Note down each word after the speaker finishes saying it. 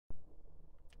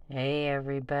Hey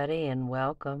everybody and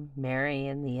welcome.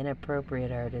 Marion, the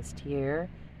Inappropriate Artist here.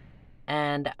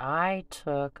 And I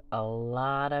took a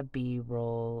lot of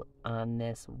B-roll on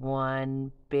this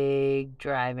one big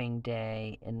driving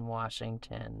day in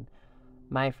Washington.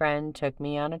 My friend took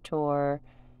me on a tour.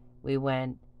 We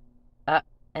went up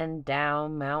and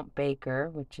down Mount Baker,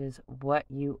 which is what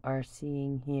you are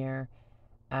seeing here,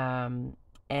 and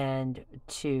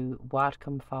to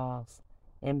Whatcom Falls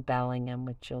in Bellingham,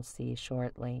 which you'll see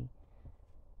shortly.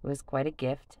 It was quite a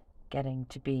gift getting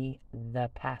to be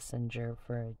the passenger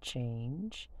for a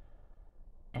change,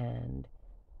 and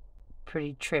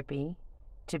pretty trippy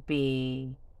to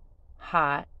be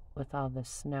hot with all the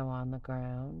snow on the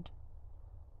ground.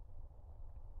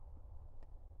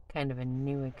 Kind of a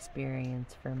new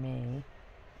experience for me,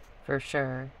 for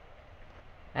sure.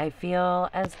 I feel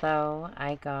as though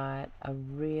I got a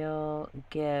real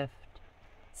gift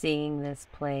seeing this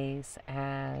place,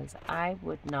 as I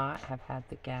would not have had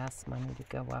the gas money to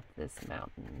go up this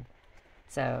mountain.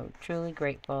 So truly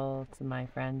grateful to my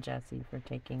friend Jessie for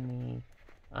taking me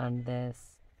on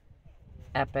this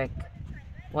epic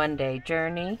one-day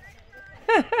journey.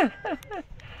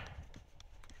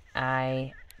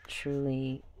 I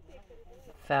truly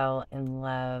fell in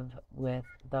love with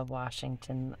the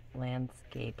Washington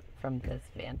landscape from this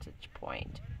vantage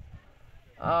point.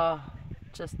 Oh,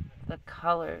 just the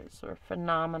colors were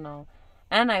phenomenal.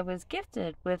 And I was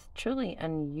gifted with truly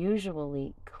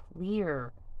unusually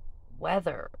clear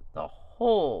weather the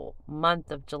whole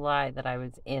month of July that I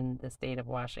was in the state of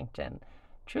Washington.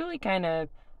 Truly kind of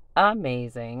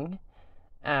amazing.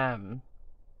 And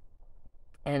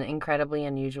incredibly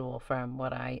unusual from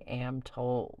what I am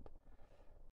told.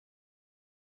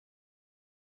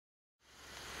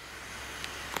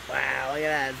 Wow, look at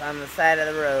that. It's on the side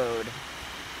of the road.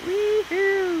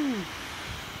 Woohoo!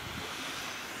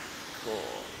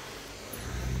 Cool.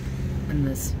 And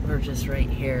we're just right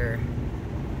here,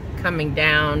 coming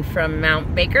down from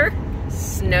Mount Baker,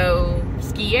 snow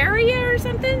ski area or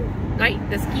something? Right,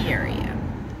 the ski area.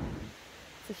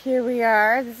 So here we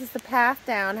are. This is the path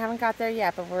down. Haven't got there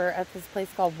yet, but we're at this place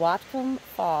called Whatcom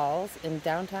Falls in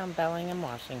downtown Bellingham,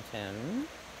 Washington.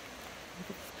 Look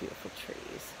at these beautiful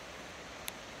trees.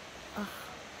 Oh.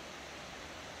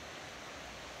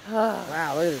 Oh.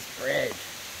 Wow, look at this bridge.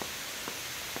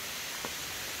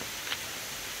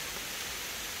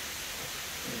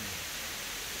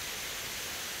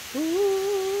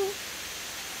 Ooh.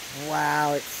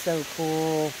 Wow, it's so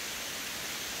cool.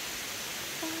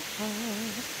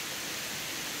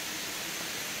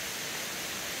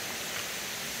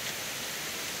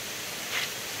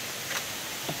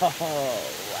 Oh,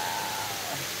 wow.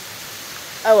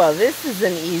 Oh, well, this is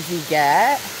an easy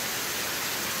get.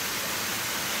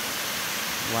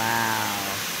 Wow.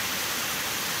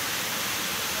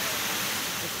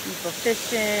 There's people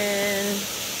fishing,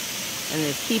 and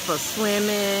there's people swimming,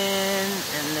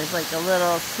 and there's like a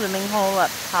little swimming hole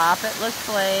up top, it looks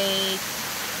like.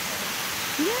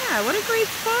 Yeah, what a great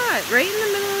spot, right in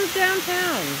the middle of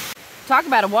downtown. Talk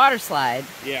about a water slide.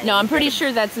 Yeah. No, I'm pretty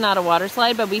sure that's not a water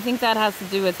slide, but we think that has to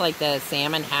do with like the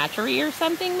salmon hatchery or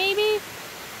something, maybe?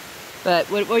 But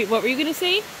what were you going to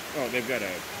say? Oh, they've got a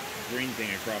green thing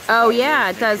across the Oh,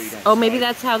 yeah, it does. Oh, maybe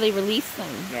that's how they release them.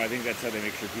 No, I think that's how they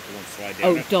make sure people don't slide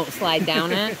down it. Oh, don't slide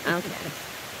down it? Okay.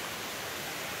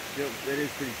 That is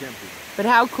pretty tempting. But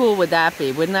how cool would that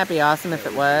be? Wouldn't that be awesome if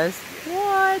it was? Yeah.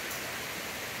 What?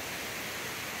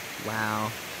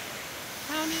 Wow.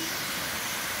 How neat.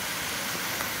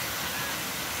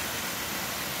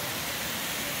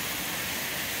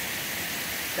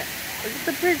 Look at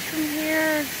the bridge from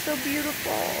here. It's so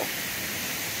beautiful.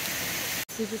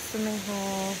 See the swimming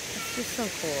hole. It's just so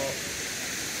cool.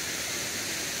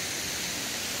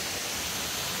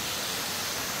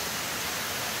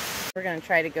 We're going to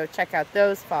try to go check out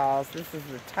those falls. This is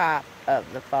the top of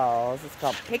the falls. It's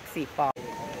called Pixie Falls.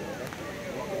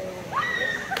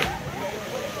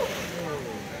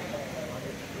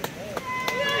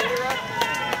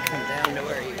 Come down to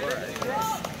where you were.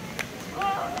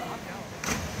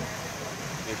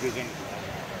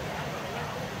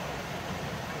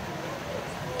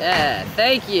 Yeah,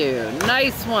 thank you.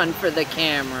 Nice one for the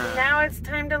camera. Now it's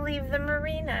time to leave the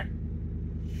marina.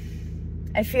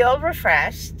 I feel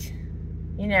refreshed,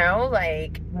 you know,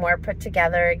 like more put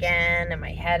together again, and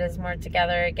my head is more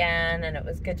together again, and it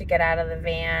was good to get out of the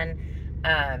van.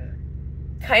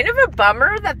 Kind of a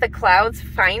bummer that the clouds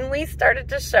finally started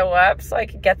to show up so I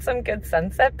could get some good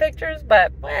sunset pictures,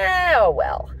 but well,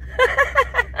 well.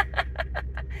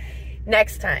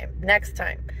 Next time.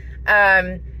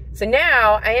 So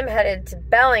now I am headed to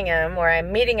Bellingham, where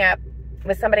I'm meeting up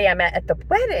with somebody I met at the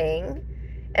wedding,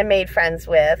 and made friends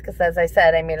with, because as I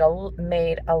said, I made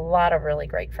a lot of really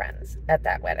great friends at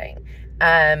that wedding.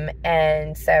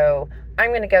 And so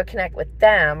I'm going to go connect with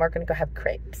them. We're going to go have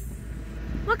crepes.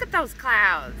 Look at those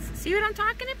clouds. See what I'm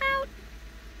talking about?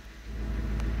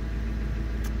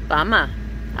 Bummer.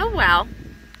 Oh well.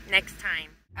 Next time.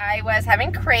 I was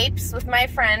having crepes with my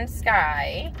friend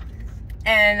Sky.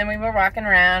 And then we were walking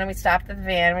around and we stopped at the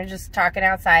van. We were just talking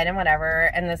outside and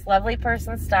whatever. And this lovely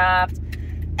person stopped.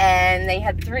 And they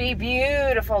had 3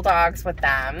 beautiful dogs with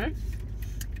them.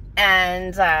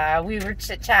 And we were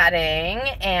chit-chatting.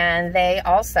 And they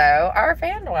also are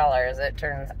fan dwellers, it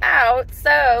turns out.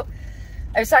 So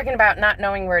I was talking about not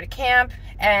knowing where to camp.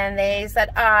 And they said,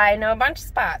 I know a bunch of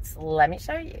spots. Let me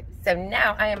show you. So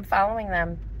now I am following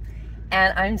them.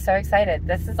 And I'm so excited.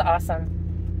 This is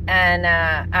awesome. And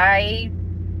I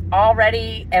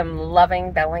already am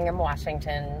loving Bellingham,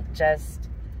 Washington. Just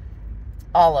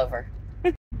all over.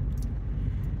 So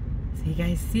you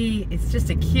guys see, it's just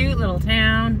a cute little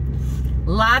town.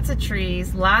 Lots of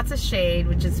trees, lots of shade,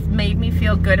 which has made me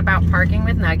feel good about parking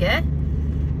with Nugget.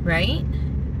 Right?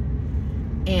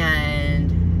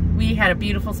 And we had a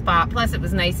beautiful spot. Plus it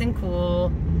was nice and cool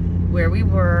where we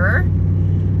were.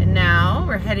 And now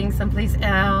we're heading someplace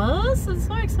else. I'm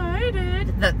so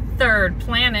excited. The third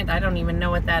planet. I don't even know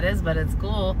what that is, but it's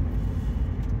cool.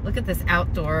 Look at this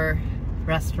outdoor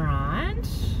restaurant.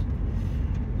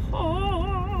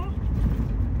 Oh.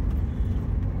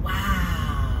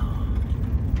 Wow.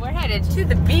 We're headed to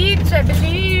the beach, I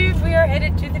believe. We are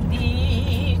headed to the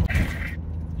beach.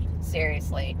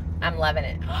 Seriously, I'm loving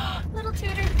it. Little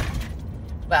tutor.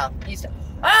 Well, used to.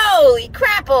 Holy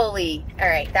crapoly!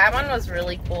 Alright, that one was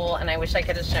really cool, and I wish I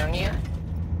could have shown you.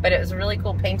 But it was a really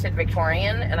cool painted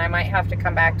Victorian, and I might have to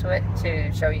come back to it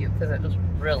to show you, because it was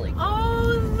really cool.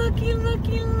 Oh, looky,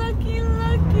 looky, looky,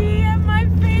 looky at my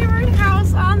favorite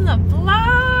house on the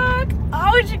block!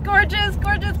 Oh, is it gorgeous,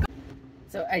 gorgeous, gorgeous.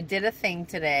 So I did a thing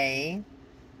today.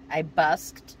 I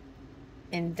busked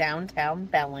in downtown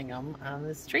Bellingham on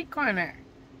the street corner.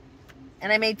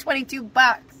 And I made 22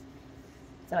 bucks.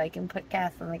 So I can put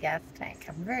gas in the gas tank.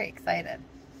 I'm very excited.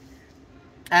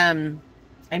 I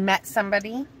met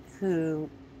somebody who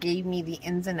gave me the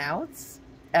ins and outs.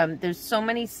 There's so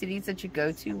many cities that you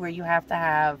go to where you have to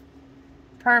have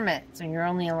permits and you're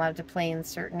only allowed to play in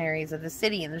certain areas of the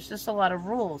city. And there's just a lot of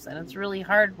rules. And it's really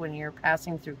hard when you're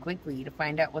passing through quickly to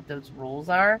find out what those rules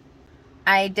are.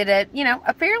 I did a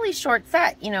fairly short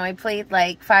set. I played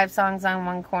like 5 songs on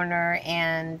one corner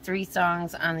and 3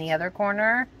 songs on the other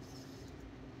corner.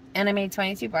 And I made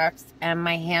 22 bucks, and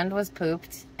my hand was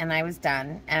pooped, and I was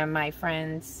done. And my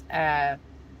friends, and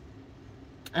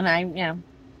I,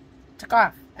 took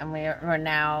off. And we're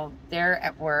now, they're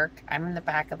at work. I'm in the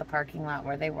back of the parking lot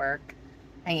where they work,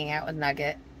 hanging out with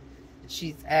Nugget.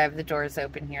 She's, the door's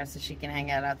open here so she can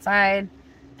hang out outside.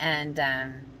 And,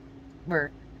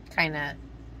 we're kind of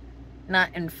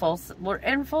not in full, we're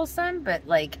in full sun, but,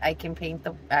 like, I can point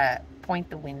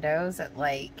the windows at,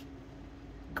 like,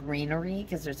 greenery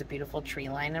because there's a beautiful tree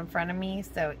line in front of me,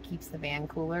 so it keeps the van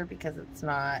cooler because it's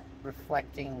not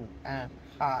reflecting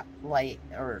hot light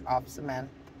or off cement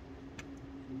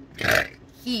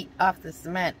heat off the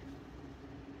cement.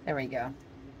 There we go.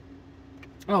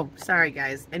 Oh, sorry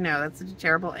guys, I know that's such a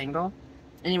terrible angle.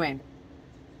 Anyway,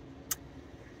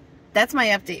 that's my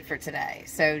update for today.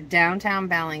 So downtown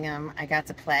Bellingham, I got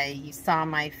to play. You saw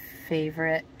my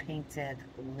favorite painted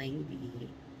lady.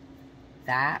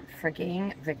 That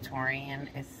freaking Victorian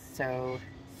is so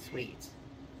sweet.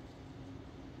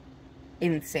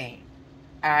 Insane.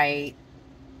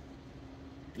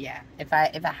 Yeah, if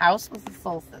a house was a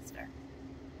soul sister.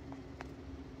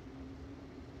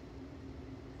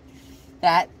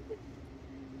 That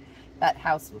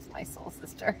house was my soul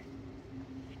sister.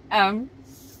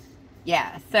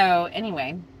 Yeah, so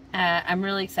anyway, I'm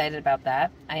really excited about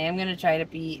that. I am going to try to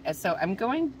be, so I'm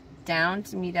going down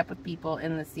to meet up with people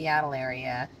in the Seattle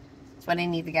area. That's what I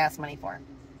need the gas money for.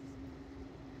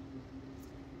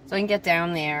 So I can get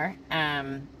down there.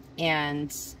 And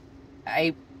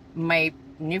my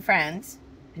new friend,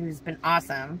 who's been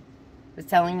awesome, was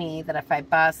telling me that if I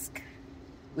busk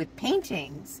with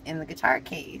paintings in the guitar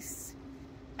case,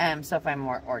 so if I'm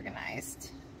more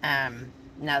organized,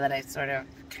 now that I sort of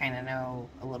kind of know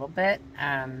a little bit.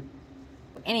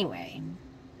 Anyway,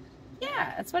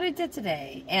 yeah, that's what I did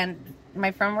today. And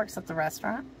my friend works at the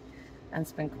restaurant, and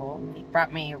it's been cool. He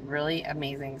brought me a really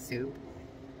amazing soup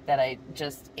that I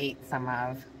just ate some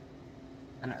of,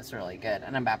 and it was really good.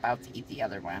 And I'm about to eat the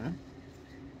other one.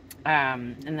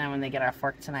 And then when they get off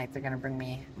work tonight, they're going to bring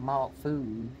me malt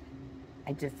food.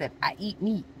 I just said, I eat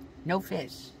meat, no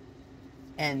fish.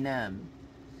 And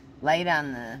light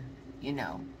on the, you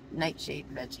know, nightshade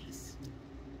veggies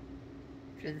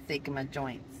for the sake of my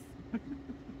joints.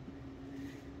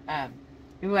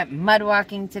 We went mud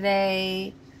walking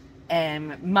today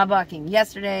and mud walking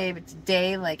yesterday, but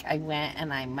today, like, I went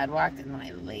and I mud walked and then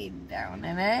I laid down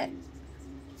in it.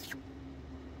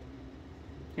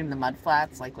 In the mud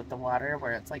flats, like with the water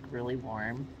where it's like really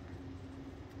warm.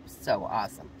 So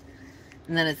awesome.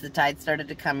 And then as the tide started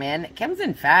to come in, it comes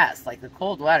in fast, like the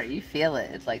cold water, you feel it.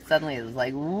 It's like suddenly it was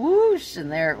like whoosh,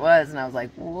 and there it was, and I was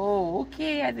like, whoa,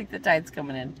 okay, I think the tide's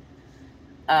coming in.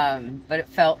 But it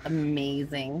felt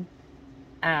amazing.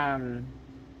 Yeah,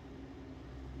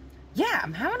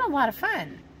 I'm having a lot of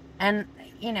fun, and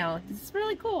you know, it's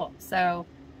really cool. So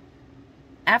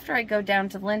after I go down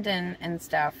to Linden and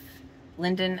stuff,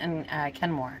 Linden and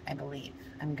Kenmore, I believe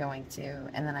I'm going to,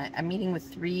 and then I'm meeting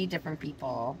with 3 different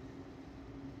people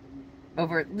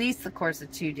over at least the course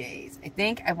of 2 days. I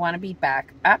think I want to be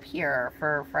back up here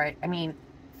for Friday. I mean,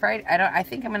 Friday. I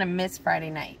think I'm going to miss Friday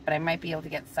night, but I might be able to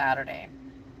get Saturday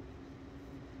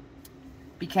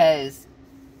because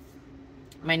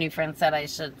my new friend said I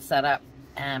should set up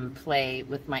and play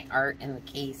with my art in the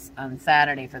case on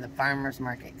Saturday for the farmers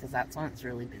market, because that's when it's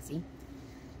really busy.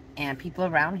 And people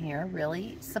around here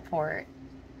really support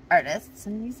artists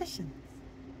and musicians.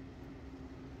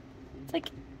 It's like,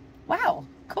 wow,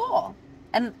 cool.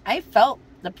 And I felt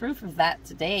the proof of that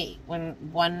today when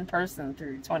one person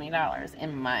threw $20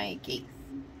 in my case.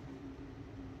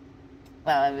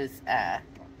 Well, I was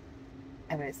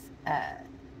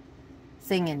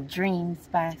singing Dreams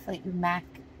by Fleetwood Mac,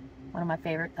 one of my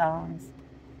favorite songs.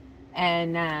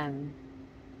 And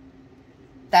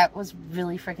that was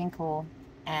really freaking cool.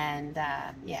 And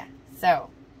yeah, so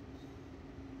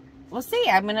we'll see.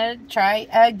 I'm gonna try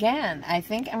again. I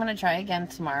think I'm gonna try again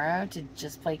tomorrow to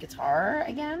just play guitar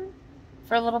again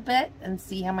for a little bit and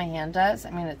see how my hand does.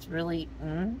 I mean, it's really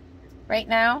right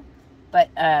now, but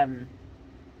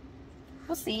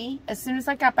we'll see. As soon as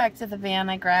I got back to the van,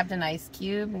 I grabbed an ice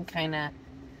cube and kind of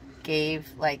gave,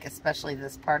 like, especially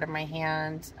this part of my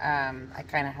hand, I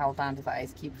kind of held on to the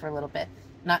ice cube for a little bit,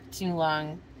 not too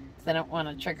long, because I don't want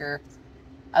to trigger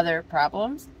other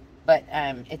problems, but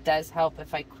it does help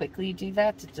if I quickly do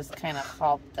that to just kind of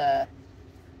help the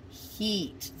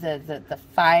heat, the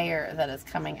fire that is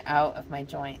coming out of my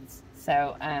joints.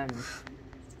 So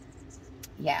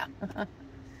yeah,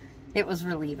 it was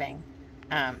relieving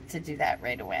to do that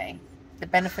right away. The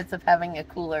benefits of having a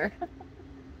cooler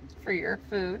for your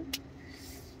food.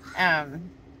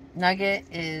 Nugget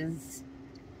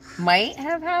might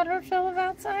have had her fill of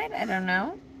outside, I don't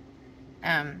know.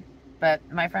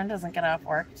 But my friend doesn't get off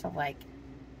work till, like,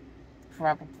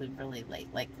 probably really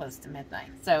late, like close to midnight.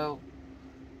 So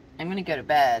I'm going to go to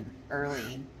bed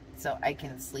early so I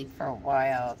can sleep for a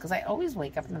while. Because I always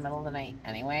wake up in the middle of the night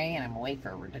anyway, and I'm awake for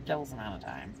a ridiculous amount of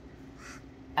time.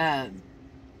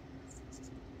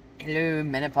 Hello,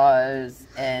 menopause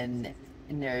and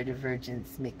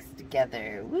neurodivergence mixed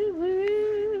together. Woo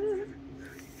woo!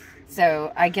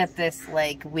 So I get this,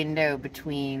 like, window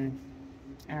between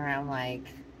around,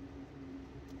 like,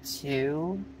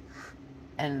 2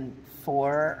 and 4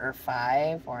 or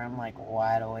 5 where I'm like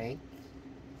wide awake.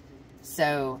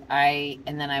 So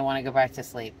and then I want to go back to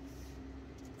sleep.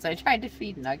 So I tried to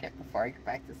feed Nugget before I go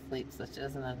back to sleep so she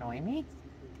doesn't annoy me.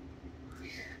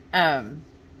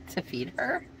 To feed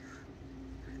her.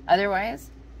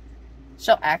 Otherwise,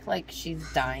 she'll act like she's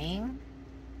dying.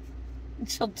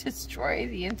 She'll destroy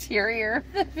the interior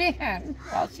of the van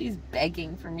while she's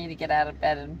begging for me to get out of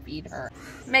bed and feed her.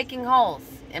 Making holes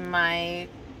in my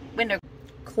window.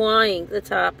 Clawing the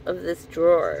top of this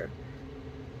drawer.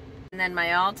 And then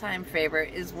my all-time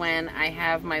favorite is when I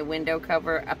have my window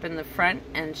cover up in the front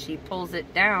and she pulls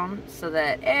it down so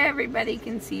that everybody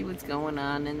can see what's going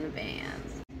on in the van.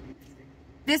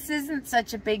 This isn't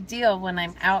such a big deal when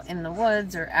I'm out in the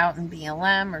woods or out in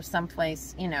BLM or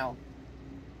someplace, you know,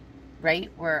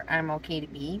 right where I'm okay to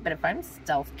be. But if I'm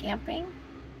stealth camping,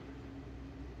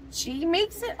 she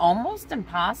makes it almost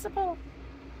impossible.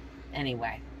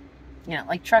 Anyway, you know,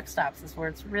 like truck stops is where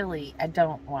it's really, I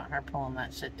don't want her pulling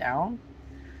that shit down.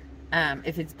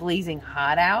 If it's blazing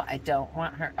hot out, I don't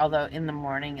want her, although in the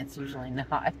morning it's usually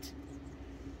not.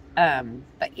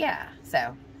 But yeah,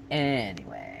 so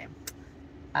anyway,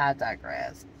 I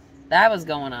digress. That was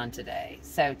going on today.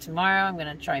 So tomorrow I'm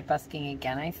going to try busking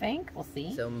again, I think. We'll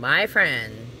see. So my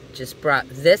friend just brought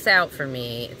this out for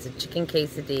me. It's a chicken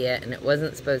quesadilla, and it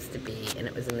wasn't supposed to be, and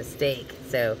it was a mistake.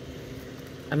 So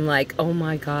I'm like, oh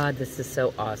my God, this is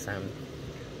so awesome.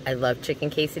 I love chicken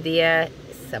quesadilla.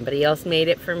 Somebody else made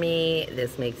it for me.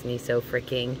 This makes me so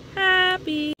freaking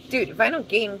happy. Dude, if I don't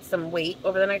gain some weight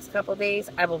over the next couple of days,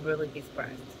 I will really be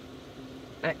surprised.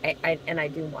 And I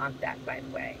do want that, by the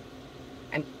way.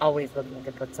 I'm always looking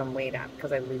to put some weight on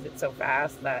because I lose it so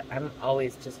fast that I'm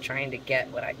always just trying to get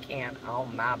what I can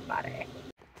on my body.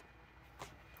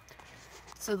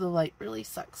 So the light really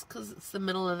sucks because it's the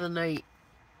middle of the night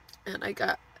and I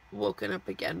got woken up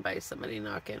again by somebody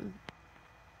knocking.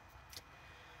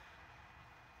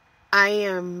 I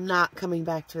am not coming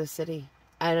back to the city.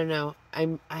 I don't know.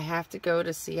 I have to go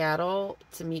to Seattle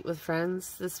to meet with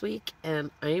friends this week, and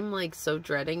I'm like so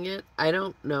dreading it. I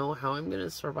don't know how I'm going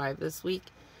to survive this week.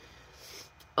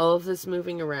 All of this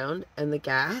moving around and the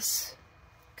gas,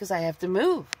 because I have to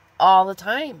move all the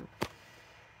time.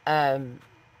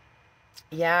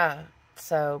 Yeah.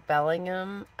 So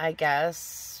Bellingham, I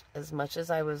guess, as much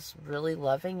as I was really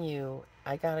loving you,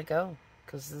 I gotta go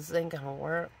because this ain't gonna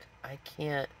work. I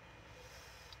can't.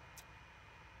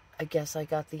 I guess I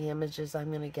got the images I'm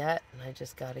going to get, and I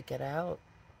just got to get out.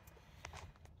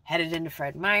 Headed into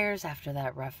Fred Meyer's after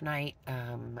that rough night.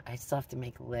 I still have to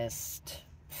make a list,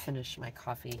 finish my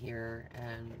coffee here,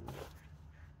 and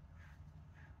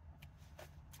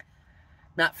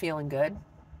not feeling good.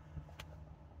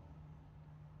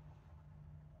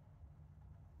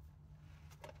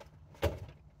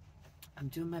 I'm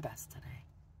doing my best today.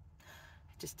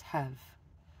 I just have...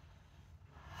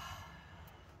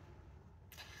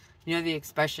 You know the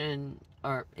expression,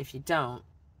 or if you don't,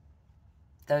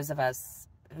 those of us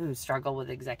who struggle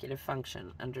with executive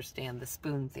function understand the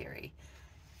spoon theory.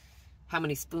 How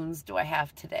many spoons do I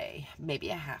have today? Maybe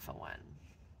a half of one.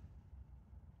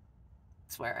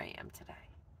 That's where I am today.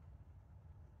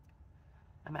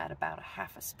 I'm at about a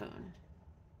half a spoon.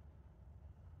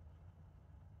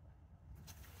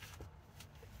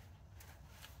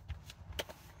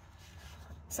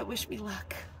 So wish me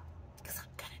luck.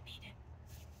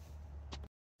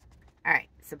 Alright,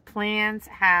 so plans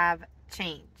have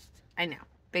changed. I know,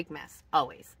 big mess,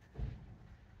 always.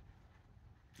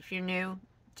 If you're new,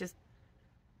 just,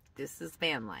 this is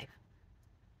van life.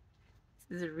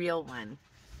 This is a real one.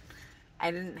 I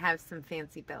didn't have some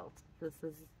fancy build. This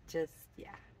is just,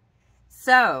 yeah.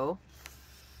 So,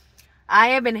 I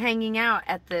have been hanging out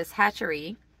at this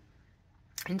hatchery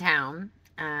in town.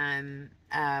 One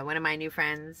of my new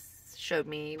friends showed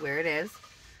me where it is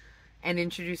and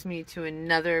introduced me to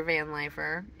another van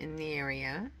lifer in the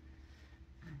area.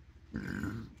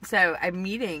 So I'm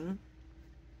meeting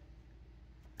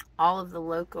all of the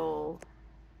local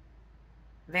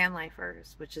van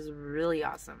lifers, which is really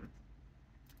awesome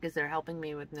because they're helping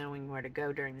me with knowing where to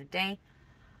go during the day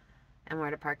and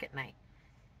where to park at night.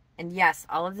 And yes,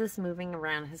 all of this moving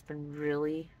around has been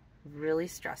really, really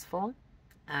stressful.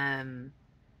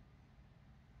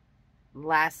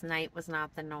 Last night was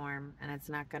not the norm, and it's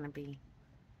not going to be.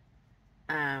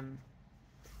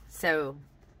 So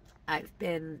I've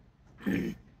been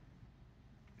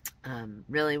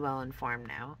really well informed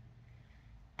now,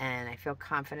 and I feel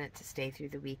confident to stay through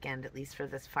the weekend, at least for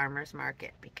this farmer's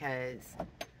market, because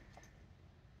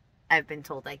I've been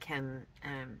told I can.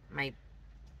 My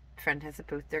friend has a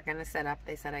booth they're going to set up.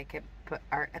 They said I could put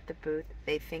art at the booth.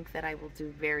 They think that I will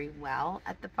do very well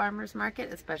at the farmer's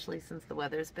market, especially since the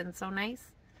weather's been so nice,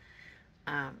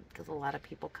 because a lot of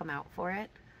people come out for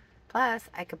it. Plus,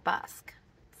 I could busk.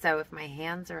 So if my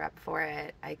hands are up for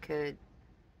it, I could,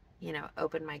 you know,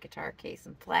 open my guitar case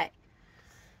and play.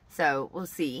 So we'll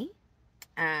see.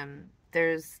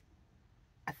 There's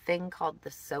a thing called the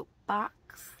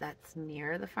soapbox that's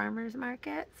near the farmer's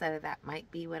market, so that might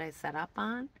be what I set up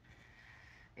on.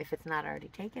 If it's not already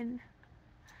taken,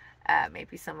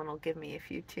 maybe someone will give me a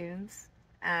few tunes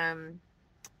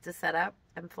to set up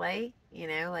and play. You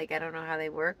know, like I don't know how they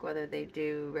work, whether they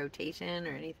do rotation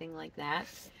or anything like that.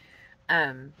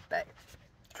 But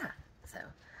yeah, so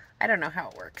I don't know how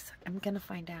it works. I'm gonna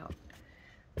find out.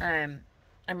 I'm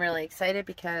really excited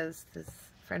because this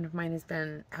friend of mine has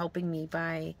been helping me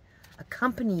by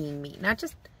accompanying me, not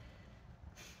just.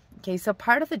 Okay, so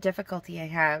part of the difficulty I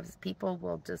have is people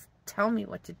will just tell me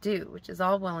what to do, which is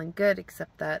all well and good,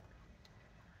 except that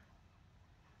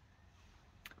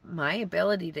my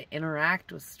ability to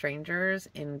interact with strangers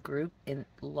in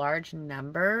large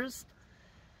numbers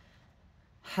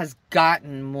has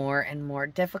gotten more and more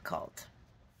difficult.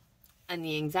 And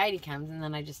the anxiety comes, and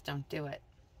then I just don't do it.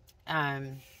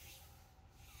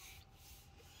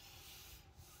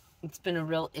 It's been a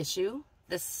real issue,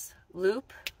 this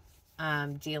loop.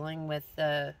 Dealing with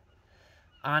the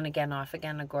on again, off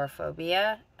again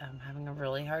agoraphobia. I'm having a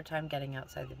really hard time getting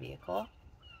outside the vehicle.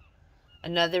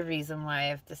 Another reason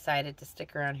why I've decided to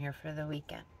stick around here for the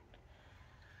weekend.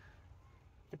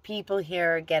 The people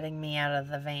here are getting me out of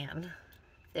the van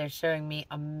They're showing me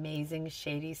amazing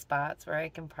shady spots where I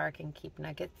can park and keep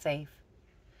Nugget safe.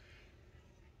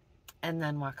 And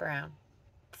then walk around.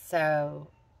 So,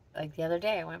 like the other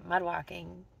day, I went mud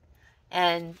walking.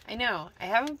 And I know, I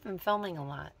haven't been filming a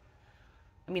lot.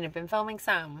 I mean, I've been filming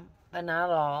some, but not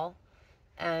all.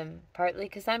 Partly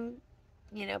because I'm,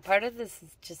 part of this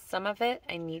is just some of it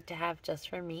I need to have just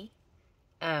for me.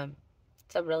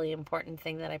 It's a really important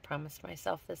thing that I promised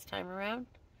myself this time around.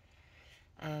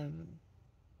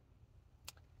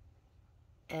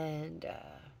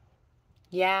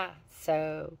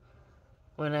 So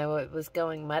when I was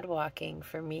going mud walking,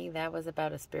 for me, that was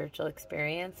about a spiritual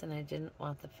experience, and I didn't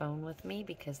want the phone with me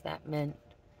because that meant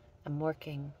I'm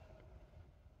working,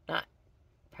 not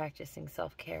practicing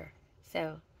self-care.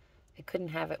 So I couldn't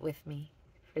have it with me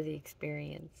for the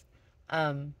experience.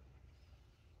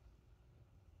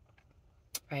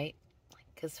 Right?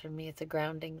 Because for me, it's a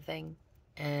grounding thing.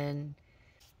 And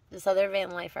this other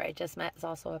van lifer I just met is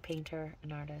also a painter,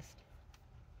 an artist.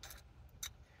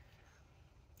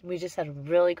 We just had a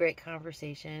really great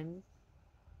conversation.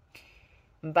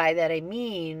 And by that I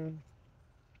mean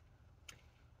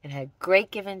it had great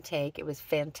give and take. It was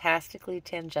fantastically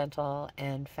tangential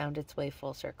and found its way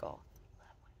full circle.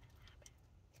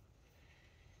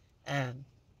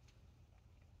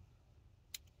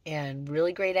 And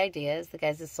really great ideas. The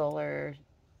guy's a solar,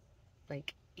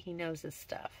 he knows his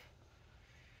stuff.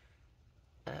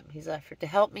 He's offered to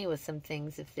help me with some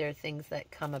things if there are things that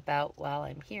come about while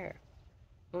I'm here.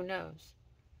 Who knows?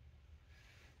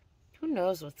 Who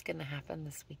knows what's going to happen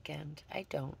this weekend? I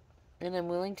don't. And I'm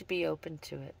willing to be open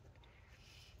to it.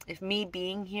 If me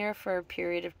being here for a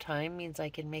period of time means I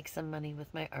can make some money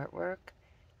with my artwork,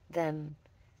 then,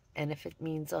 and if it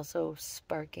means also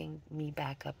sparking me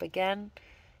back up again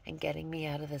and getting me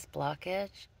out of this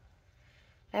blockage,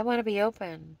 I want to be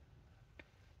open.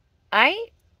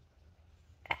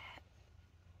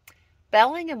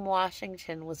 Bellingham,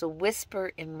 Washington was a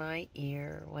whisper in my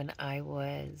ear when I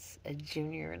was a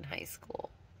junior in high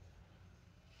school.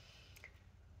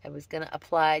 I was going to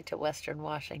apply to Western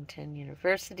Washington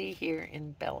University here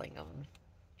in Bellingham.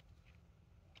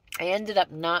 I ended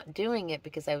up not doing it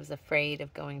because I was afraid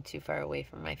of going too far away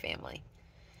from my family.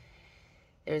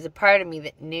 There was a part of me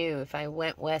that knew if I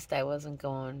went west, I wasn't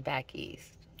going back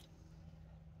east.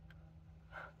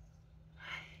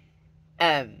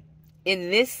 In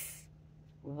this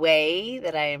way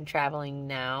that I am traveling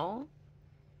now,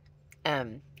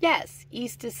 yes,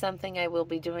 east is something I will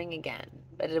be doing again,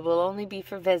 but it will only be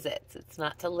for visits. It's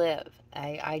not to live.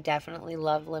 I definitely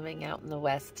love living out in the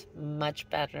west much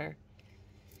better.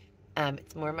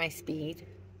 It's more my speed.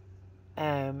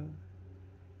 And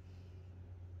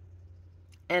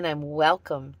I'm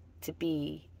welcome to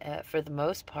be, for the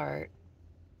most part,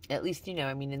 at least,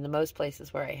 in the most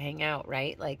places where I hang out,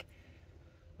 right?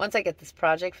 Once I get this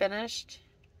project finished,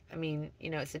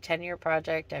 it's a 10-year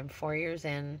project. I'm 4 years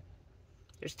in.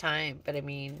 There's time. But,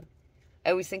 I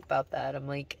always think about that. I'm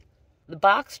like, the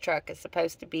box truck is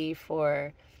supposed to be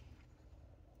for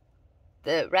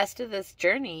the rest of this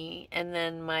journey and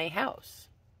then my house.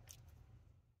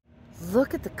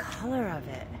 Look at the color of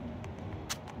it.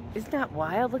 Isn't that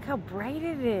wild? Look how bright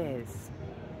it is.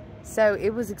 So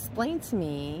it was explained to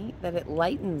me that it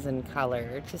lightens in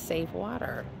color to save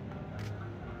water.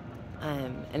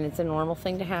 And it's a normal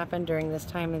thing to happen during this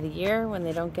time of the year when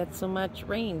they don't get so much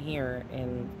rain here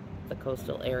in the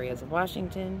coastal areas of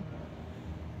Washington.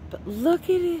 But look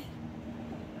at it.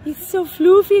 It's so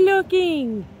floofy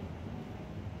looking.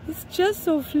 It's just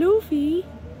so floofy.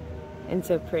 And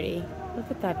so pretty.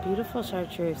 Look at that beautiful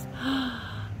chartreuse.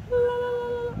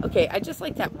 Okay, I just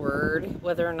like that word,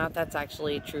 whether or not that's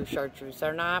actually true chartreuse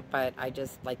or not, but I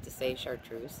just like to say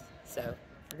chartreuse. So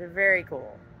they're very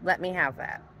cool. Let me have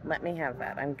that. Let me have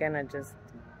that. I'm gonna just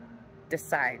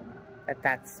decide that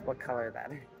that's what color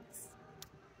that is.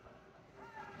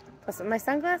 Plus with my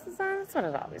sunglasses on, that's what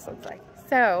it always looks like.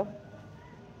 So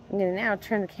I'm gonna now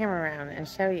turn the camera around and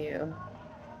show you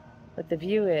what the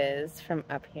view is from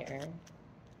up here.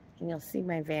 And you'll see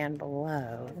my van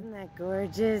below. Isn't that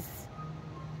gorgeous?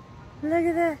 Look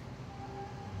at that.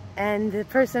 And the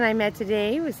person I met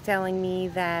today was telling me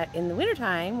that in the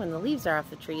wintertime, when the leaves are off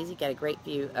the trees, you get a great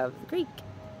view of the creek.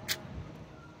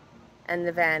 And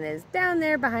the van is down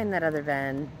there behind that other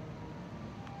van.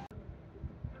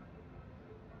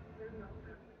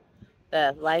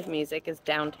 The live music is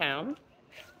downtown.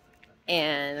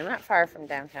 And I'm not far from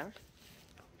downtown.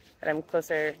 But I'm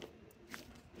closer,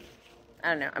 I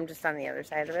don't know, I'm just on the other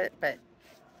side of it. But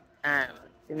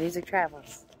the music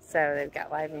travels. So they've got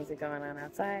live music going on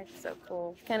outside. So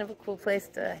cool. Kind of a cool place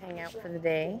to hang out for the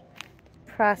day.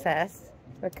 Process,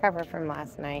 recover from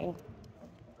last night.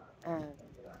 Um,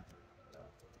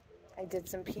 I did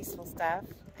some peaceful stuff.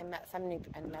 I met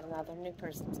another new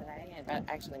person today. I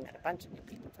actually met a bunch of new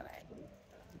people today.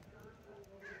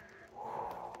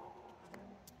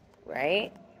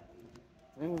 Right?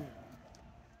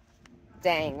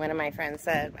 Dang, one of my friends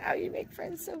said, wow, you make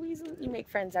friends so easily. You make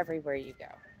friends everywhere you go,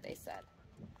 they said.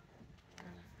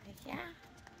 Like, yeah.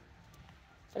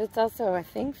 But it's also a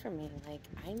thing for me. Like,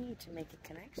 I need to make a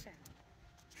connection.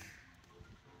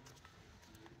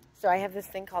 So I have this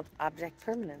thing called object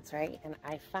permanence, right? And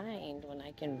I find when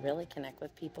I can really connect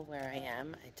with people where I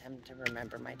am, I tend to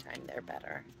remember my time there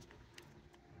better.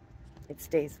 It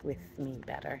stays with me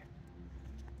better.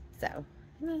 So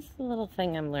that's the little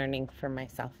thing I'm learning for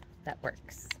myself that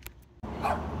works.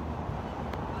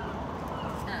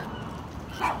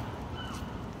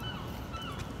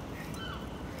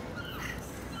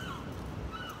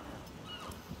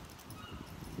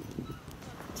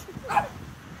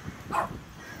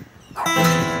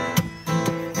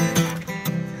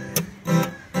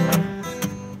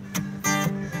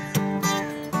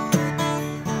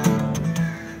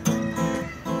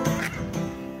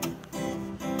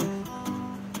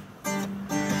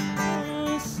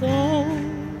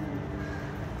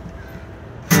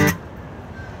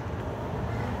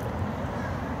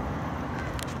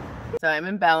 So I'm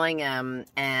in Bellingham,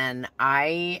 and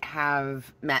I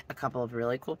have met a couple of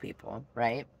really cool people,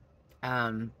 right?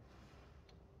 One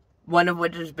of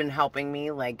which has been helping me,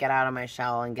 like, get out of my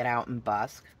shell and get out and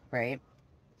busk, right?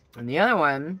 And the other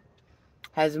one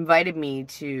has invited me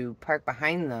to park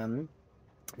behind them.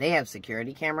 They have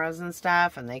security cameras and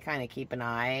stuff, and they kind of keep an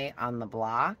eye on the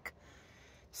block.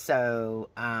 So,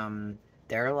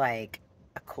 they're, like,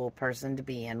 a cool person to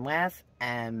be in with.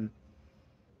 And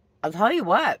I'll tell you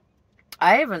what,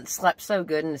 I haven't slept so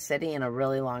good in the city in a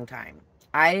really long time.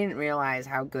 I didn't realize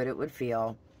how good it would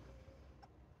feel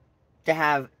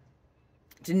to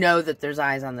know that there's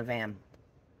eyes on the van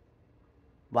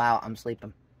while I'm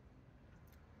sleeping.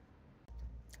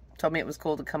 Told me it was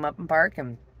cool to come up and park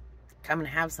and come and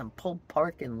have some pulled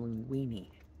pork and linguine.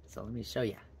 So let me show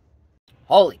you.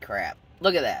 Holy crap.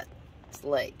 Look at that. It's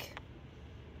like,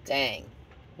 dang.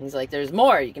 And he's like, there's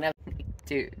more. You can have...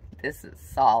 Dude, this is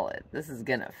solid. This is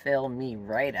going to fill me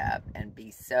right up and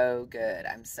be so good.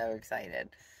 I'm so excited.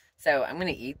 So I'm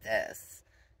going to eat this.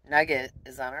 Nugget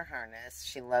is on her harness.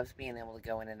 She loves being able to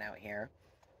go in and out here.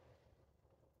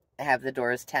 I have the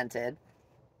doors tinted,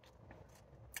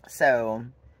 so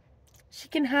she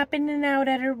can hop in and out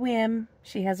at her whim.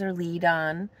 She has her lead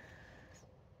on.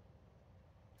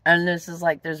 And this is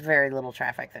like, there's very little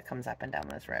traffic that comes up and down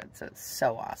this road, so it's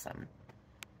so awesome.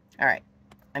 All right,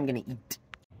 I'm going to eat.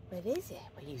 What is it?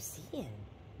 What are you seeing?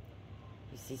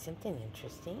 You see something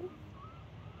interesting?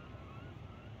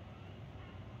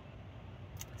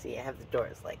 See, I have the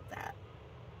doors like that.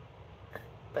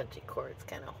 Bunch of cords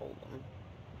kind of hold them.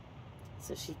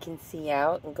 So she can see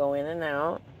out and go in and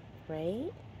out,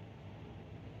 right?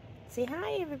 Say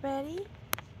hi, everybody.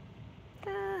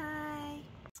 Hi.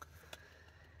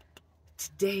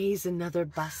 Today's another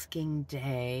busking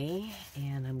day,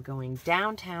 and I'm going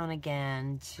downtown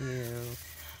again to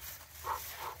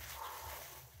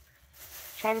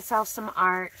try to sell some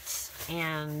art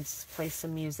and play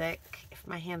some music if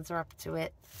my hands are up to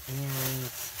it. And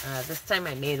this time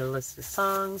I made a list of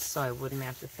songs so I wouldn't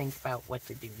have to think about what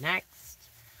to do next.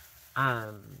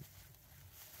 Yeah.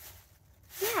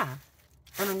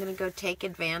 And I'm going to go take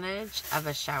advantage of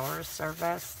a shower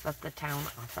service that the town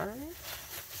offers.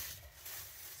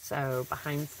 So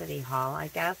behind City Hall, I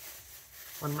guess.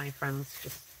 One of my friends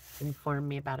just informed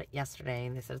me about it yesterday,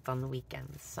 and they said it's on the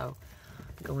weekends. So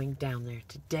I'm going down there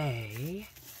today.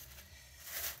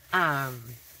 To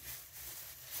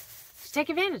take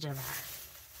advantage of that.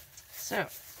 So,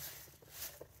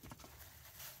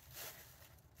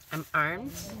 I'm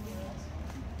armed.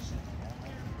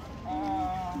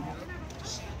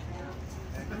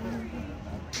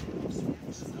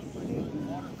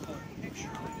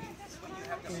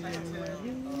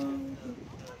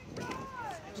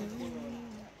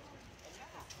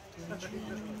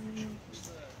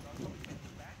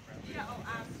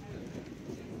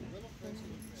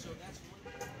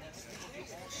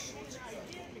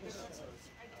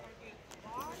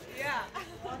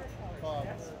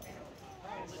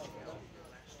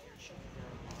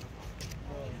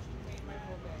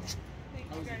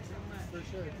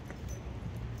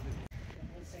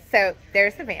 So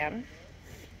there's the van,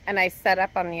 and I set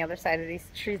up on the other side of these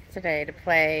trees today to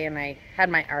play, and I had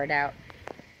my art out.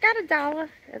 Got $1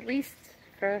 at least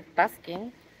for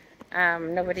busking.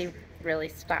 Nobody really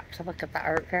stopped to look at the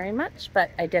art very much,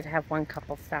 but I did have one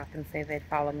couple stop and say they'd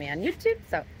follow me on YouTube,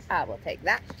 so I will take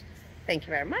that. Thank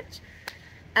you very much.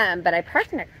 But I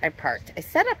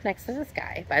set up next to this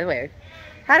guy, by the way,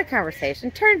 had a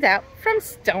conversation. Turns out, from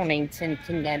Stonington,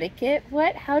 Connecticut.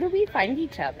 What? How do we find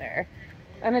each other?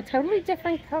 On a totally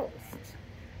different coast.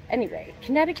 Anyway,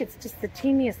 Connecticut's just the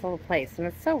teeniest little place, and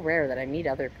it's so rare that I meet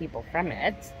other people from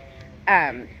it.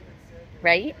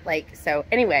 Right? Like, so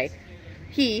anyway,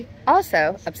 he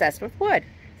also obsessed with wood.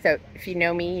 So if you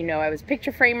know me, you know I was a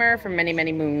picture framer for many,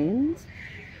 many moons.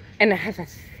 And I have a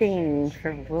thing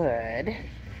for wood.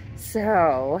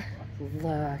 So,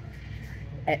 look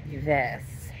at this.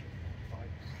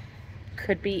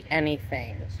 Could be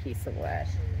anything, piece of wood.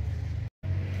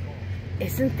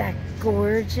 Isn't that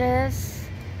gorgeous?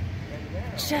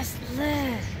 Just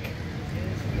look.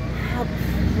 How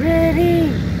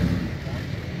pretty.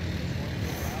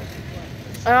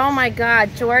 Oh my God,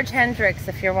 George Hendricks,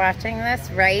 if you're watching this,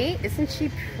 right? Isn't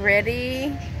she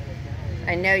pretty?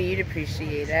 I know you'd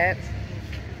appreciate it.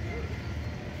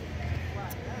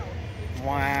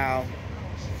 Wow.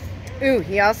 Ooh,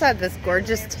 he also had this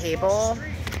gorgeous table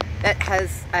that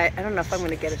has, I don't know if I'm going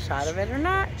to get a shot of it or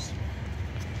not.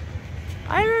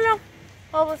 I don't know.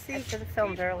 Well, we'll see. I should have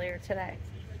filmed earlier today.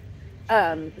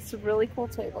 It's a really cool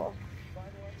table.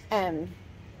 The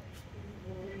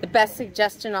best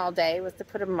suggestion all day was to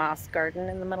put a moss garden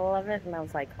in the middle of it, and I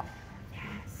was like, oh,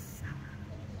 yes.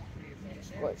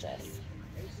 Gorgeous.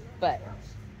 But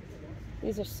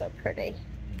these are so pretty.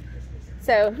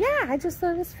 So, yeah, I just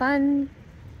thought it was fun.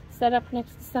 Set up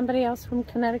next to somebody else from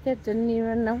Connecticut. Didn't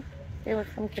even know they were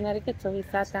from Connecticut till we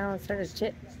sat down and started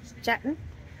chit-chatting.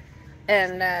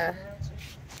 And,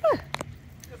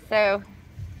 so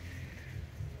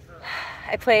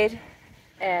I played,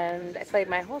 and I played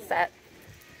my whole set.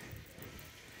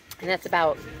 And that's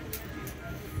about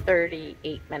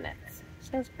 38 minutes.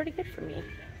 So it's pretty good for me.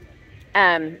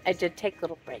 I did take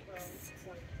little breaks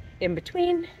in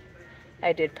between.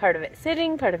 I did part of it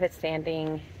sitting, part of it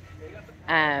standing.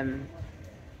 Like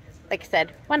I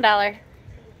said, $1.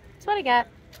 That's what I got.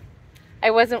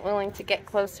 I wasn't willing to get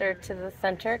closer to the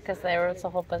center because there was a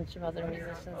whole bunch of other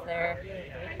musicians there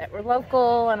that were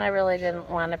local, and I really didn't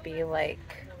want to be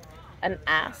like an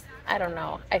ass. I don't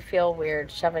know. I feel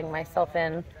weird shoving myself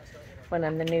in when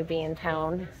I'm the newbie in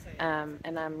town,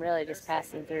 and I'm really just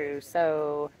passing through.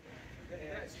 So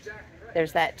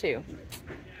there's that too.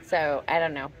 So I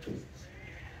don't know.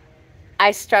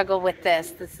 I struggle with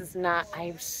this. This is not,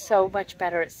 I'm so much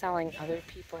better at selling other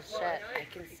people's shit. I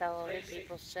can sell other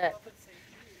people's shit.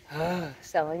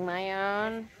 Selling my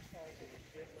own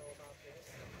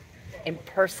in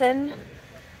person.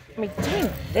 I mean, doing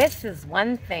this is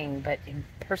one thing, but in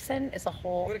person is a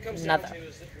whole nother.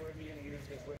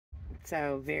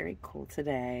 So very cool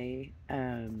today.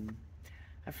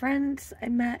 A friend I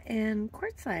met in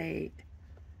Quartzsite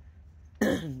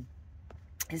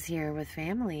is here with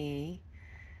family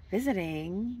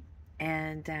visiting,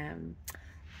 and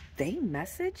they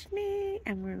messaged me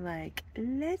and were like,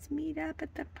 let's meet up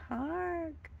at the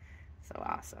park. So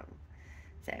awesome.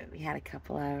 So we had a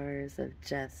couple hours of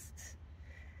just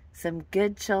some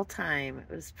good chill time.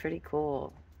 It was pretty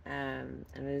cool. And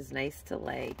it was nice to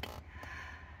like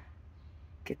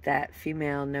get that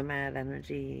female nomad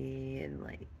energy and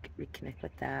like reconnect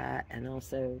with that, and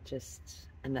also just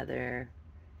another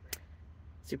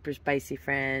super spicy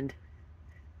friend,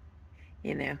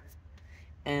 you know.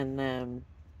 And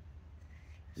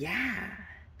yeah,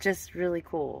 just really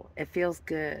cool. It feels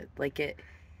good. Like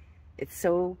it's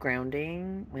so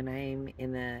grounding when I'm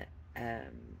in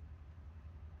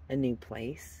a new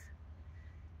place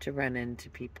to run into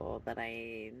people that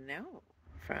I know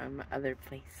from other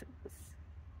places.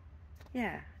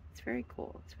 Yeah, it's very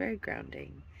cool. It's very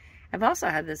grounding. I've also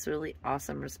had this really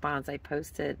awesome response. I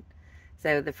posted,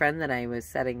 so the friend that I was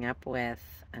setting up with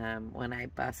when I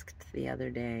busked the other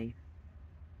day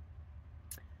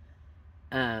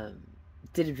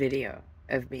did a video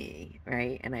of me,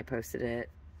 right? And I posted it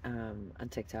on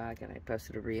TikTok, and I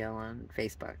posted a reel on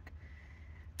Facebook.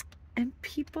 And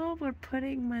people were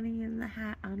putting money in the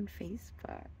hat on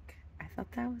Facebook. I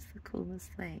thought that was the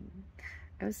coolest thing.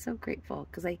 I was so grateful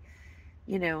because I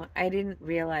didn't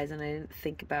realize, and I didn't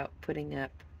think about putting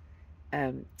up,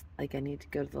 like I need to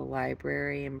go to the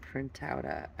library and print out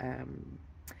a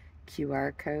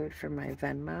QR code for my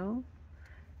Venmo,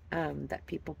 that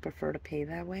people prefer to pay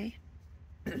that way.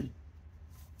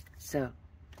 So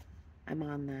I'm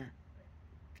on that.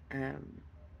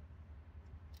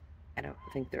 I don't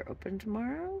think they're open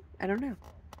tomorrow. I don't know.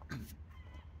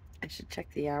 I should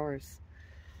check the hours.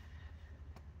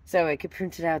 So I could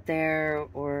print it out there,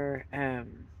 or I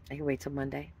can wait till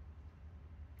Monday.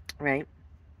 Right?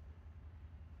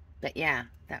 But yeah,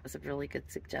 that was a really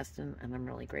good suggestion, and I'm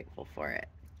really grateful for it.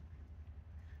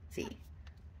 See,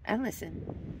 and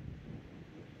listen.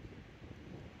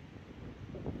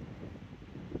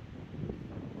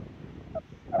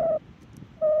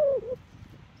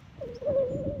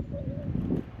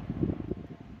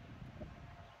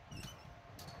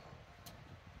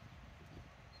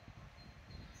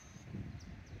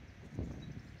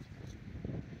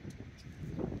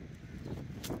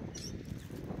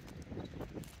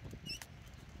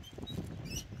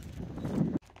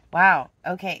 Wow.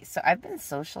 Okay, so I've been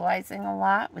socializing a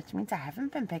lot, which means I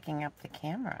haven't been picking up the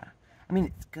camera. I mean,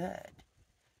 it's good,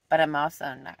 but I'm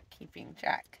also not keeping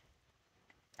track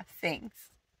of things.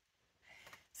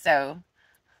 So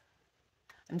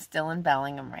I'm still in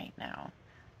Bellingham right now.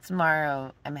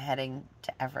 Tomorrow I'm heading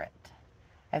to Everett.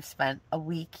 I've spent a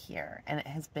week here, and it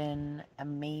has been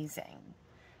amazing.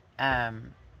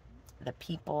 The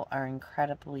people are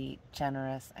incredibly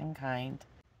generous and kind.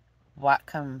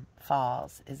 Whatcom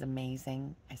Falls is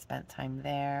amazing. I spent time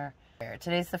there.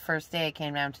 Today's the first day I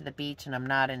came down to the beach, and I'm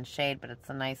not in shade, but it's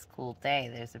a nice cool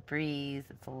day. There's a breeze.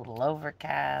 It's a little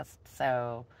overcast,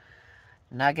 so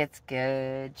Nugget's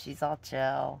good. She's all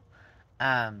chill.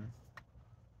 I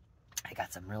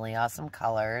got some really awesome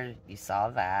colors. You saw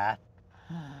that,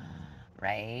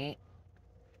 right?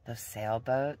 Those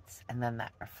sailboats, and then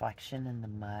that reflection in the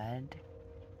mud.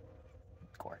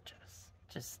 Gorgeous.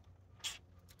 Just,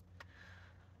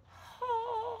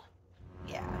 oh,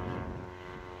 yeah.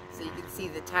 So you can see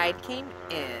the tide came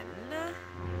in.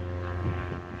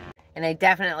 And I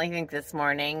definitely think this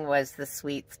morning was the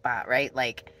sweet spot, right?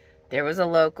 Like, there was a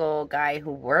local guy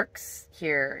who works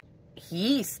here.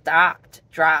 He stopped,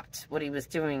 dropped what he was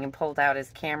doing, and pulled out his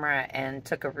camera and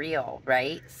took a reel,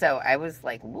 right? So I was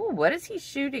like, ooh, what is he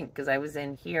shooting? Because I was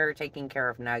in here taking care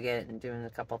of Nugget and doing a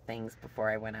couple things before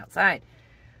I went outside.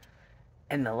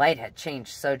 And the light had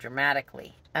changed so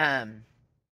dramatically.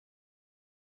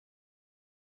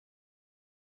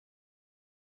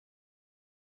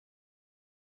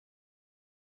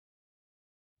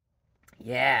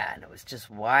 Yeah, and it was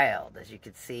just wild, as you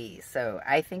could see. So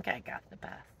I think I got the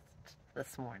best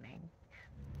this morning.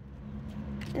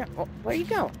 Yeah, where are you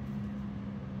going?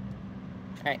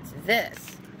 All right, so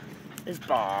this is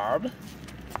Bob.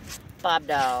 Bob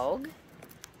Dog.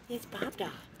 It's Bob Dog.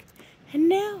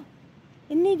 Hello.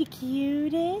 Isn't he the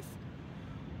cutest?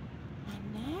 I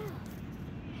know.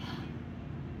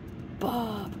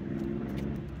 Bob.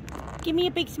 Give me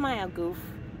a big smile, Goof.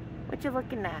 What you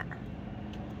looking at?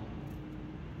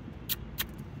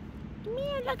 Come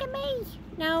here, look at me.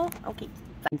 No? Okay.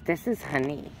 This is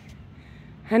Honey.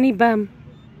 Honey Bum.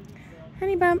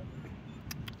 Honey Bum.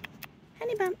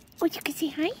 Honey Bum. Oh, you can say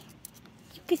hi?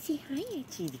 You can say hi.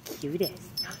 Ain't she the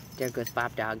cutest? There goes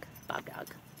Bob Dog. Bob Dog.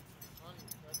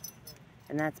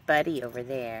 And that's Buddy over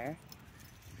there.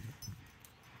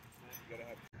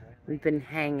 We've been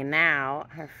hanging out.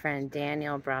 Her friend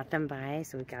Daniel brought them by,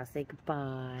 so we gotta say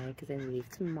goodbye because they leave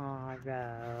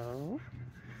tomorrow.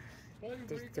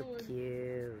 They're so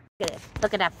cute.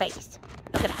 Look at that face.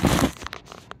 Look at that face.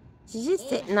 She's just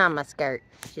sitting on my skirt.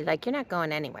 She's like, you're not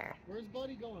going anywhere. Where's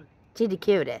Buddy going? She's the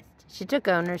cutest. She took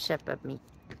ownership of me.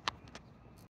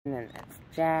 And then that's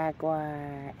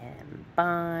Jaguar and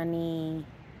Bonnie.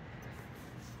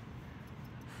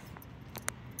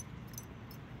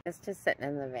 It's just sitting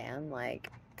in the van,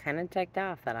 like, kind of ticked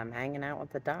off that I'm hanging out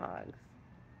with the dogs.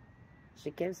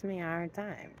 She gives me a hard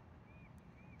time.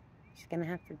 She's gonna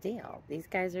have to deal. These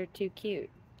guys are too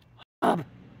cute. Bob!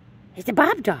 It's a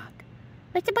Bob Dog.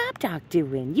 What's the Bob Dog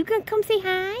doing? You gonna come say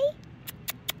hi?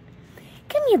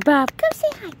 Come here, Bob. Come say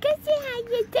hi. Come say hi.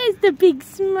 Yeah, there's the big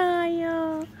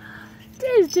smile.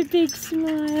 There's the big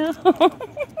smile.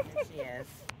 There she is.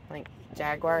 Like,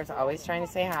 Jaguar is always trying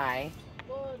to say hi.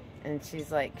 And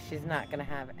she's like, she's not going to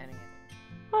have any.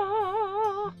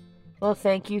 Well,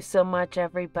 thank you so much,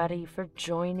 everybody, for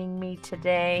joining me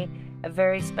today. A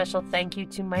very special thank you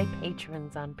to my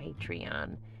patrons on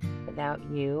Patreon. Without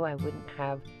you, I wouldn't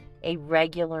have a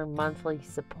regular monthly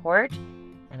support,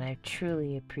 and I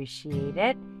truly appreciate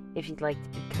it. If you'd like to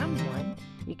become one,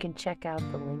 you can check out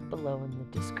the link below in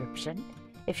the description.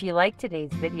 If you liked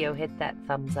today's video, hit that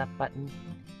thumbs up button.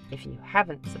 If you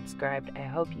haven't subscribed, I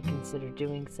hope you consider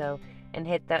doing so, and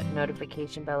hit that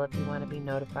notification bell if you want to be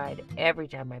notified every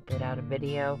time I put out a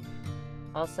video.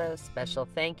 Also, special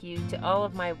thank you to all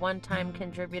of my one-time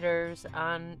contributors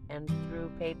on and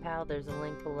through PayPal. There's a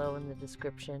link below in the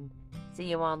description. See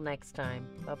you all next time.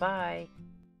 Bye-bye.